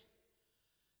wedding,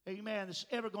 amen, that's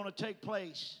ever going to take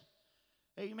place.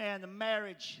 Amen. The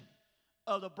marriage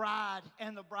of the bride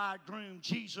and the bridegroom,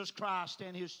 Jesus Christ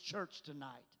and his church tonight.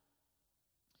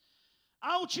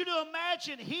 I want you to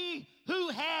imagine he who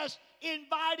has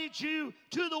invited you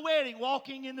to the wedding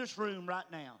walking in this room right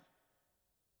now.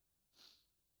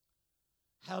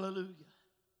 Hallelujah.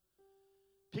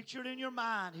 Picture it in your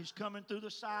mind. He's coming through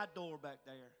the side door back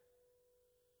there.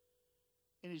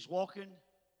 And he's walking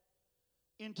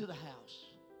into the house.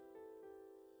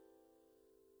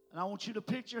 And I want you to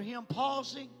picture him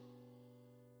pausing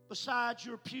beside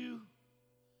your pew.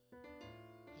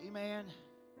 Amen.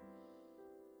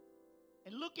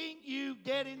 And looking you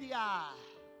dead in the eye.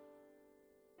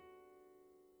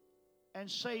 And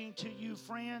saying to you,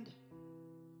 friend,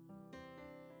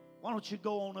 why don't you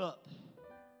go on up?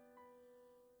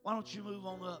 Why don't you move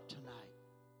on up tonight?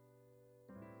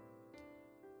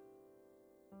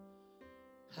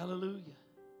 Hallelujah.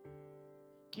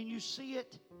 Can you see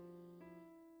it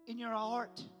in your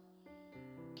heart?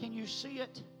 Can you see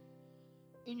it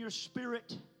in your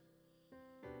spirit?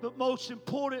 But most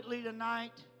importantly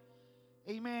tonight,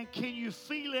 amen, can you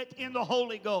feel it in the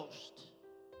Holy Ghost?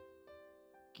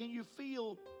 Can you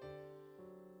feel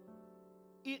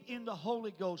it in the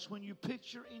Holy Ghost when you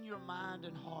picture in your mind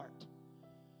and heart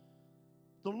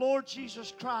the Lord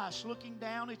Jesus Christ looking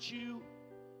down at you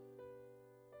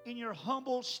in your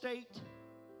humble state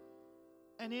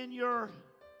and in your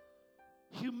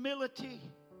humility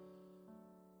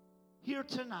here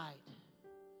tonight?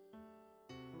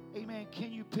 Amen.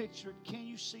 Can you picture it? Can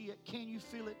you see it? Can you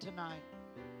feel it tonight?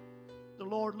 The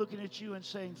Lord looking at you and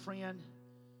saying, friend,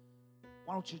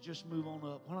 why don't you just move on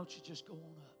up? Why don't you just go on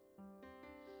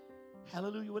up?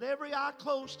 Hallelujah. With every eye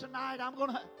closed tonight, I'm going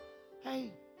to,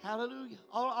 hey, hallelujah.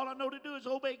 All I know to do is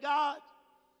obey God.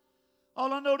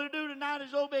 All I know to do tonight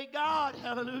is obey God.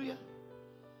 Hallelujah.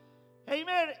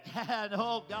 Amen.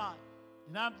 Oh, God.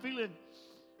 And I'm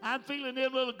feeling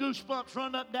them little goosebumps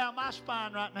running up down my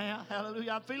spine right now.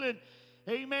 Hallelujah. I'm feeling,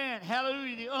 amen,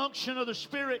 hallelujah, the unction of the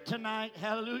Spirit tonight.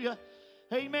 Hallelujah.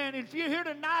 Amen. If you're here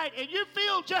tonight and you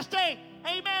feel just a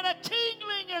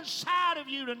tingling inside of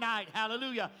you tonight,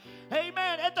 hallelujah.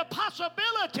 Amen. At the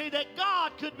possibility that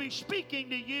God could be speaking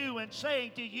to you and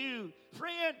saying to you,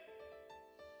 friend,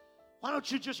 why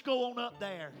don't you just go on up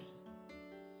there?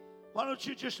 Why don't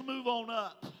you just move on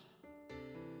up?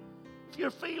 If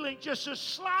you're feeling just the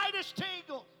slightest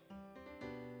tingle,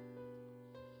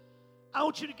 I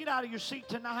want you to get out of your seat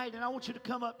tonight and I want you to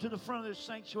come up to the front of this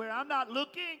sanctuary. I'm not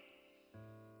looking.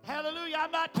 Hallelujah.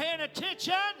 I'm not paying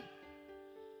attention.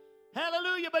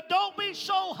 Hallelujah. But don't be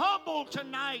so humble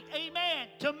tonight, amen,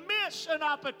 to miss an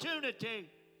opportunity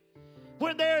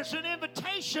when there's an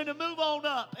invitation to move on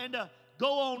up and to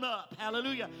go on up.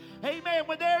 Hallelujah. Amen.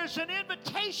 When there's an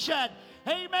invitation,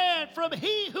 amen, from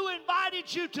He who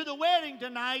invited you to the wedding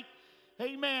tonight,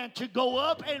 amen, to go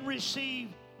up and receive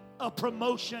a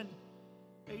promotion,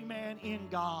 amen, in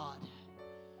God.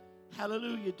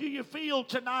 Hallelujah. Do you feel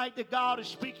tonight that God is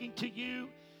speaking to you?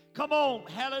 Come on.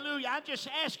 Hallelujah. I'm just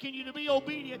asking you to be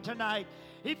obedient tonight.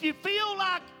 If you feel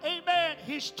like, amen,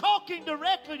 He's talking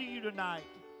directly to you tonight,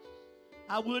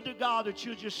 I would to God that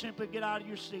you'll just simply get out of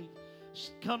your seat.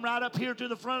 Come right up here to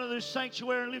the front of this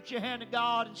sanctuary and lift your hand to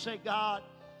God and say, God,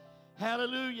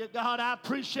 hallelujah. God, I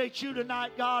appreciate you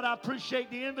tonight. God, I appreciate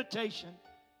the invitation.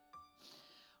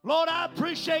 Lord, I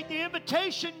appreciate the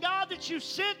invitation, God, that you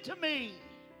sent to me.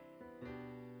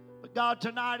 But God,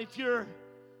 tonight, if you're,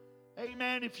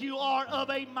 amen, if you are of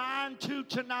a mind to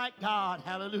tonight, God,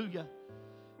 hallelujah,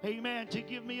 amen, to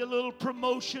give me a little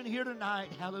promotion here tonight,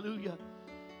 hallelujah.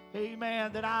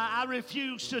 Amen, that I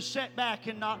refuse to sit back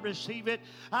and not receive it.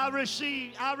 I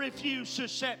refuse to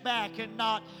sit back and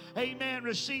not, amen,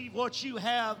 receive what you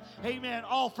have, amen,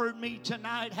 offered me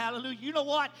tonight. Hallelujah. You know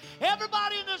what?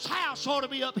 Everybody in this house ought to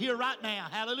be up here right now.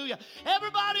 Hallelujah.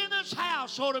 Everybody in this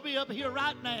house ought to be up here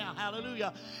right now.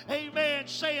 Hallelujah. Amen.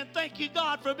 Saying, thank you,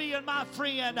 God, for being my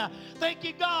friend. Thank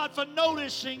you, God, for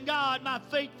noticing, God, my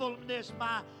faithfulness,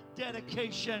 my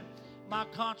dedication, my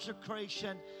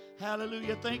consecration.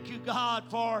 Hallelujah. Thank you, God,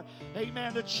 for,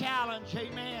 amen, the challenge.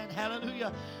 Amen.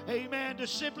 Hallelujah. Amen. To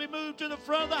simply move to the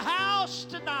front of the house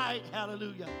tonight.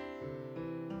 Hallelujah.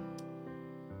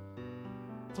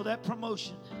 For that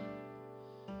promotion.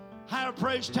 Higher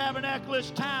Praise Tabernacle,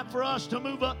 it's time for us to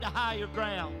move up to higher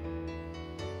ground.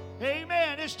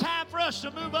 Amen. It's time for us to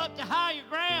move up to higher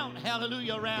ground.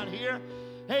 Hallelujah. Around here.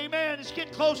 Amen. It's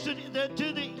getting close to the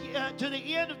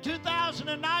end of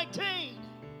 2019.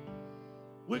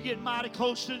 We're getting mighty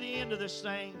close to the end of this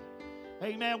thing.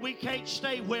 Amen. We can't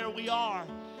stay where we are.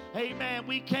 Amen.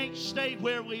 We can't stay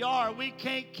where we are. We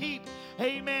can't keep,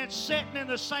 amen, sitting in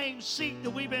the same seat that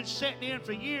we've been sitting in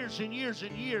for years and years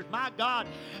and years. My God.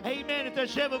 Amen. If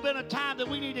there's ever been a time that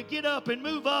we need to get up and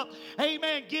move up,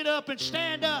 amen, get up and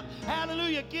stand up.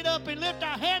 Hallelujah. Get up and lift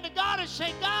our hand to God and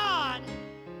say, God,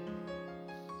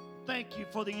 thank you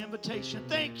for the invitation.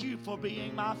 Thank you for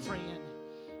being my friend.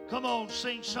 Come on,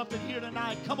 sing something here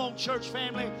tonight. Come on, church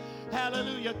family.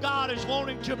 Hallelujah. God is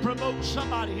wanting to promote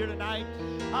somebody here tonight.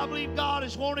 I believe God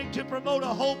is wanting to promote a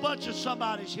whole bunch of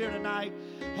somebodies here tonight.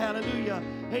 Hallelujah.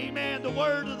 Amen. The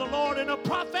word of the Lord in a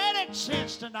prophetic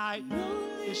sense tonight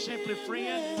is simply,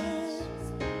 friend,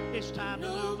 it's time to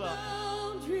move up.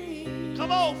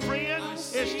 Come on, friend.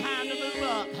 It's time to move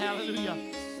up. Hallelujah.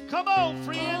 Come on,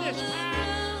 friend. It's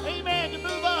time, amen, to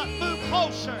move up. Move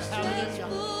closer. Hallelujah.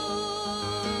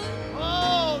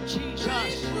 Oh,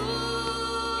 Jesus.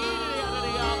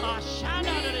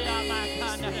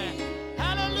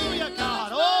 Hallelujah,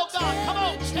 God. Oh, God. Come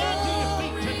on. Stand to your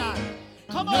feet tonight.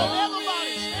 Come on,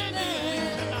 everybody. Stand to your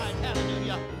feet tonight.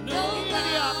 Hallelujah.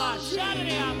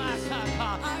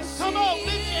 Come on.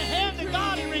 Lift your hand to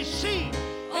God and receive,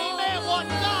 amen, what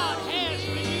God has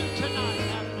for you tonight.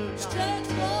 Hallelujah.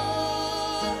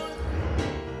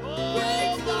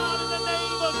 Oh, God, in the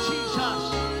name of Jesus.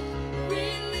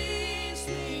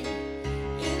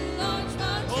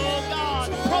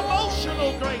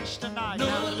 Promotional grace tonight.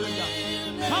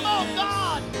 Hallelujah. Come on,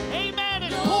 God. Amen.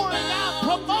 Is pouring out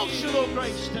promotional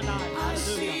grace tonight.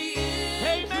 Hallelujah.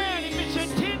 Amen. If it's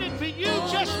intended for you,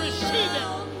 just receive it.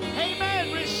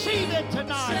 Amen. Receive it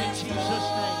tonight in Jesus'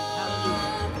 name.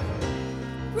 Hallelujah.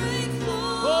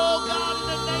 Oh, God, in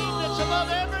the name that's above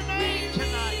every name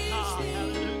tonight, God.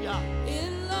 Hallelujah.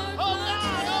 Oh,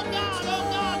 God, oh, God, oh,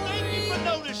 God. Thank you for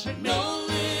noticing me.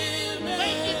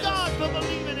 Thank you, God, for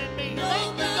believing in me.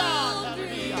 Thank you, God.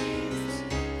 Hallelujah.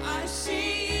 I see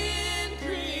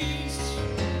increase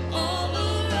all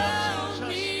around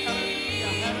me. Hallelujah.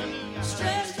 Hallelujah.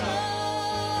 Stretch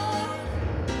forth,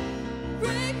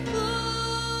 break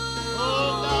forth.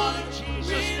 Oh, God, in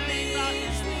Jesus' name, right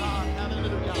now, God.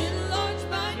 Hallelujah. Enlarge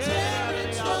my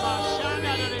territory.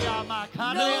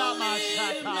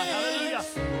 Hallelujah.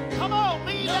 Come on,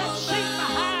 leave that seat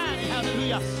behind.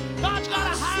 Hallelujah. God's got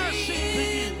a higher seat for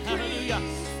you. Hallelujah.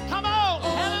 Come on.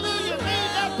 Hallelujah.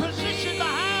 Leave that position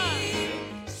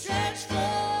behind. Stretch forth.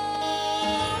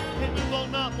 And move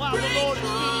on up while the Lord is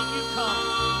bidding you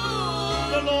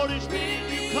come. The Lord is bidding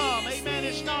you come. Amen.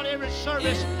 It's not every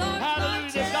service,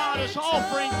 hallelujah, that God is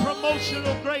offering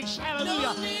promotional grace.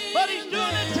 Hallelujah. But He's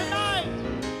doing it tonight.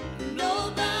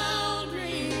 No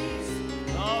boundaries.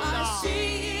 Oh, I God.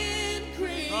 see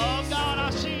increase. Oh,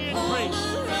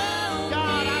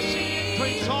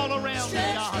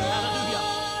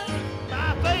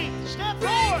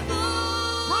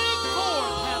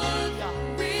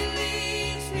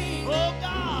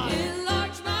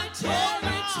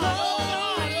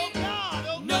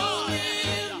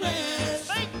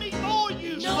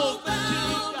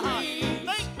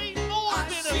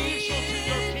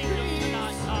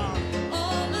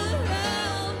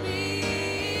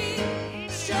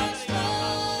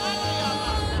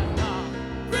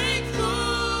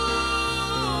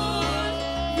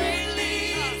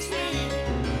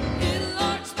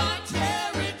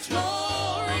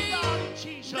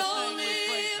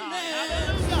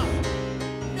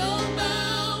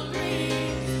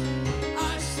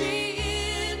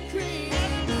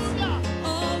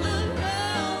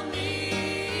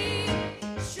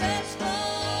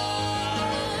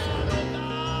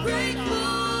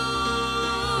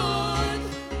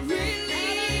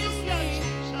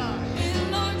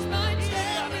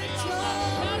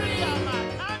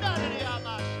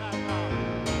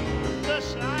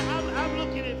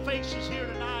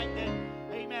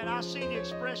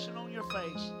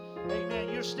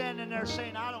 standing there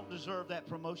saying, I don't deserve that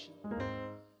promotion.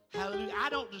 Hallelujah. I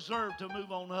don't deserve to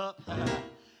move on up.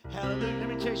 Hallelujah. Let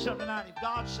me tell you something tonight. If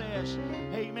God says,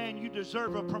 amen, you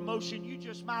deserve a promotion, you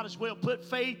just might as well put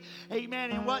faith,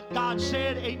 amen, in what God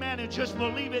said, amen, and just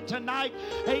believe it tonight,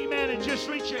 amen, and just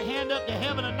reach your hand up to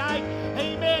heaven tonight,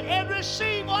 amen, and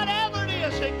receive whatever it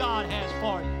is that God has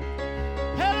for you.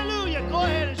 Hallelujah. Go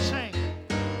ahead and sing.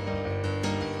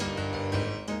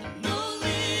 No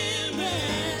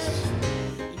limits,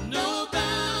 no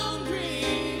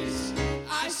boundaries.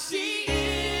 I see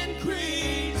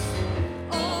increase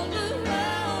all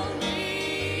around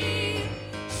me.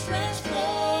 Stretch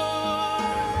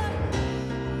forth,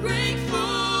 break forth,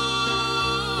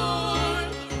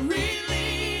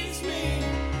 release me,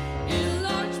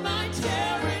 enlarge my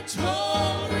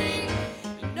territory.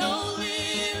 No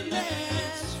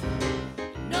limits,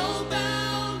 no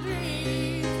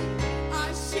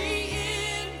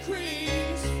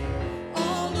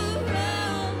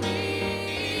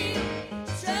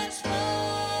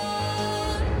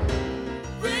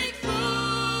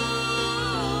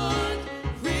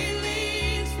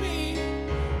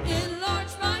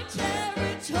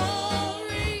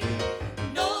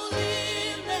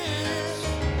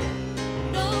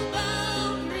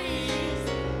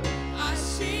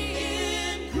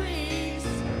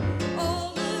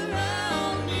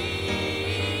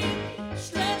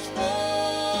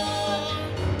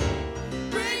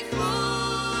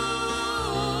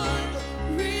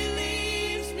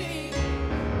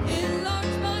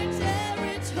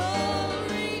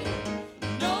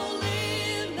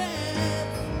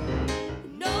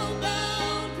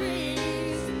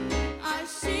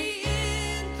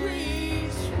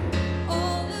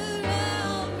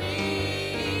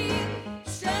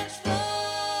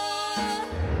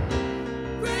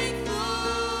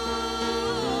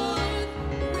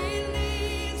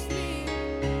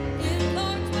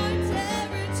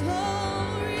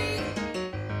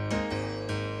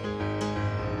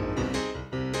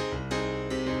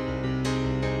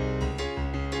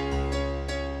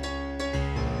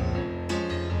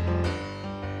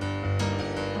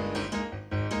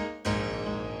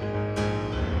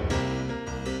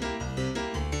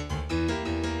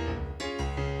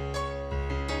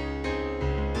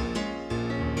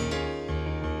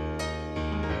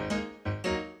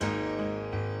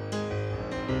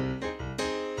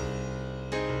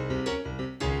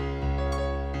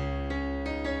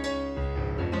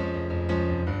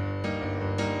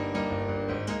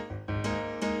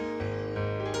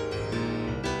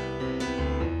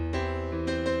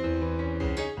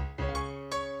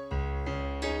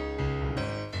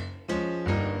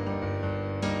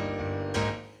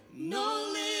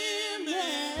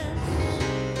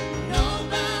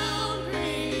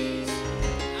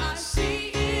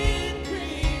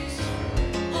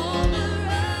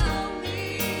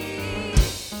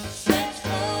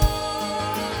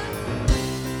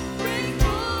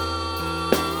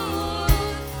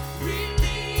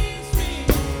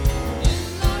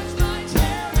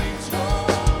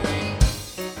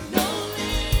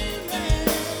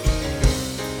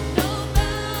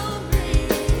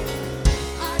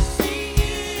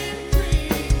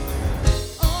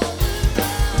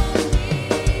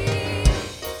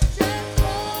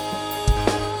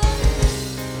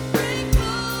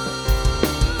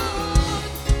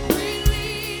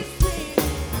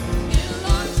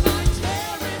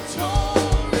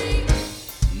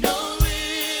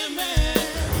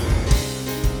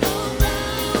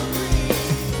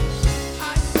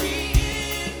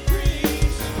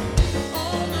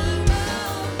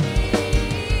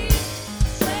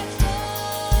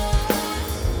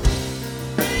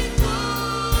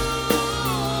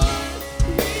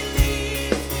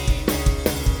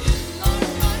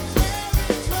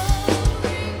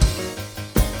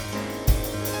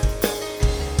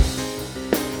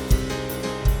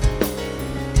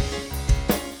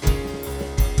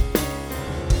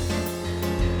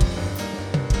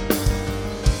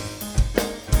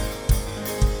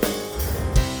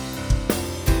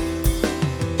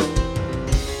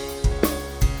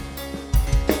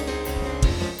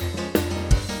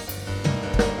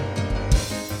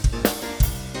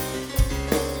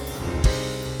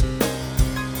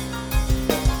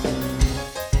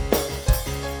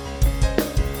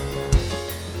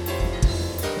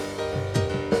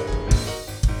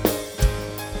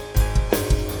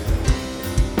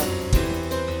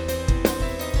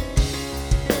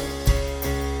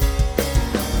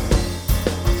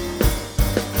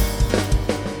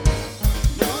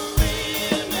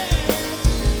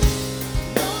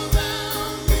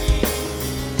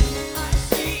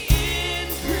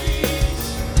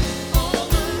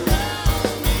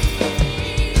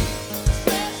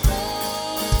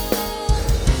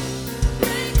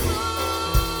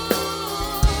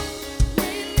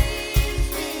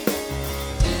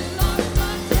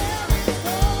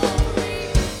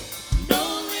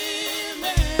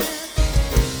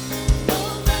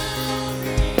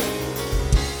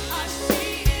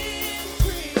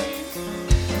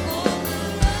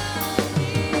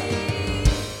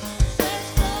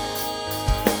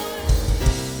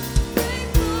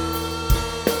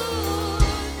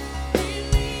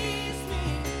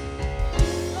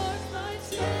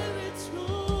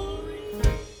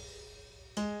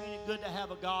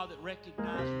God that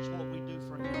recognizes what we do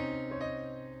for Him.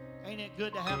 Ain't it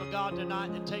good to have a God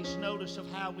tonight that takes notice of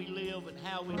how we live and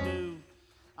how we do,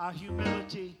 our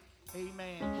humility?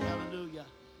 Amen. Hallelujah.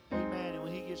 Amen. And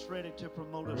when He gets ready to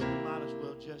promote us, we might as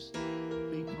well just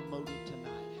be promoted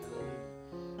tonight.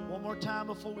 Hallelujah. One more time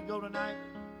before we go tonight.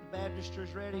 The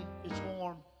baptistry's ready. It's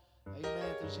warm.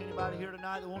 Amen. If there's anybody here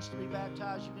tonight that wants to be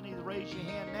baptized, you can either raise your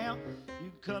hand now.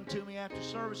 You can come to me after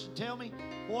service and tell me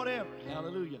whatever.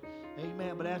 Hallelujah.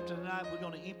 Amen. But after tonight, we're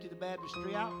going to empty the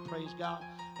baptistry out. Praise God.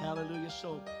 Hallelujah.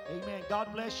 So, amen.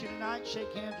 God bless you tonight.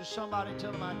 Shake hands with somebody and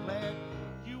tell them I'm glad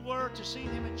you were to see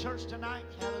them in church tonight.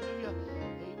 Hallelujah.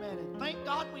 Amen. And thank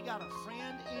God we got a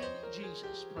friend in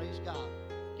Jesus. Praise God.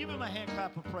 Give Him a hand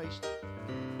clap of praise.